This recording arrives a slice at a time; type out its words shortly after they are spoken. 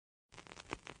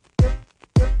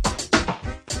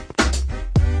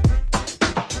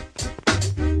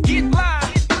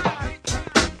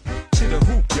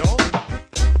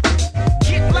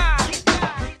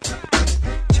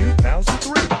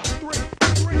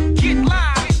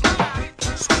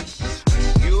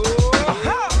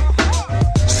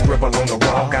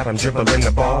out, I'm dribbling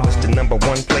the ball. It's the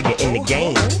 #1 player in the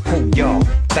game. Who y'all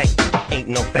think ain't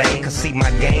no thing? Cause see my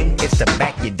game, it's to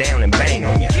back you down and bang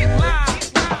on ya.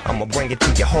 I'ma bring it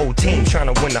to your whole team,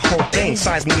 tryna win the whole thing.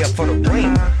 Size me up for the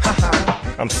ring.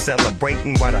 I'm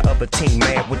celebrating while the other team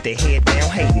mad with their head down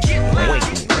hating.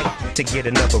 Waiting to get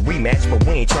another rematch, but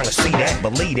we ain't tryna see that,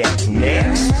 believe that.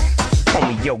 Next,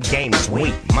 homie, your game is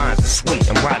weak, mine's is sweet.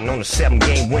 I'm riding on a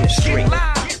 7-game winning streak.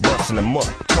 Busting them up,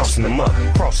 tossing them up,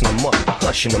 crossing them up,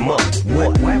 hushing them up.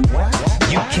 What?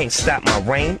 You can't stop my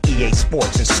reign. EA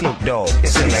Sports and Snoop Dogg,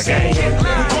 it's in the game. We're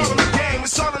all in the game,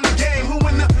 it's all in the game. Who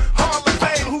in the Hall of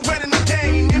Fame? Who running the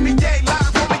game? NBA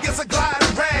live, homie, it's a glide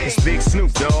rain. It's Big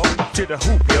Snoop Dogg to the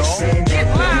hoop, y'all.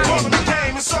 We're all in the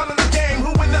game, it's all in the game.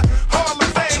 Who in the Hall of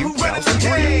Fame? Who running the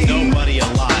game? Nobody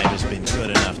alive has been good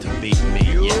enough to beat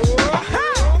me yet.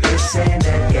 It's in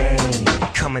the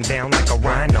game. Coming down like a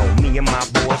rhino. Me and my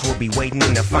boys will be waiting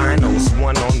in the finals.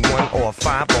 1-on-1 or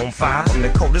 5-on-5. I'm the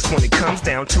coldest when it comes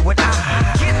down to it.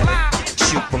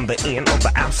 Shoot from the in or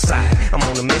the outside. I'm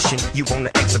on a mission, you on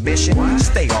the exhibition.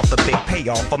 Stay off the big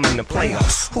payoff, I'm in the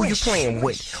playoffs. Who you playing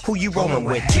with? Who you rolling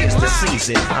with? Tis the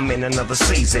season, I'm in another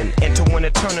season. And to win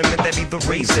a tournament, that be the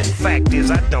reason. Fact is,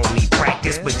 I don't need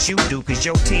practice, but you do, cause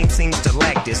your team seems to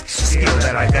lack this skill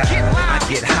that I got. I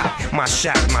get hot, my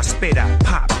shot, my spit out,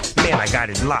 pop. Man, I got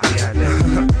it locked.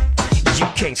 You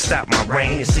can't stop my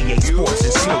reign. It's EA Sports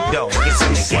and Snoop Dogg. It's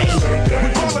in the game.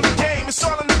 We're all in the game, it's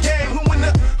all in the game.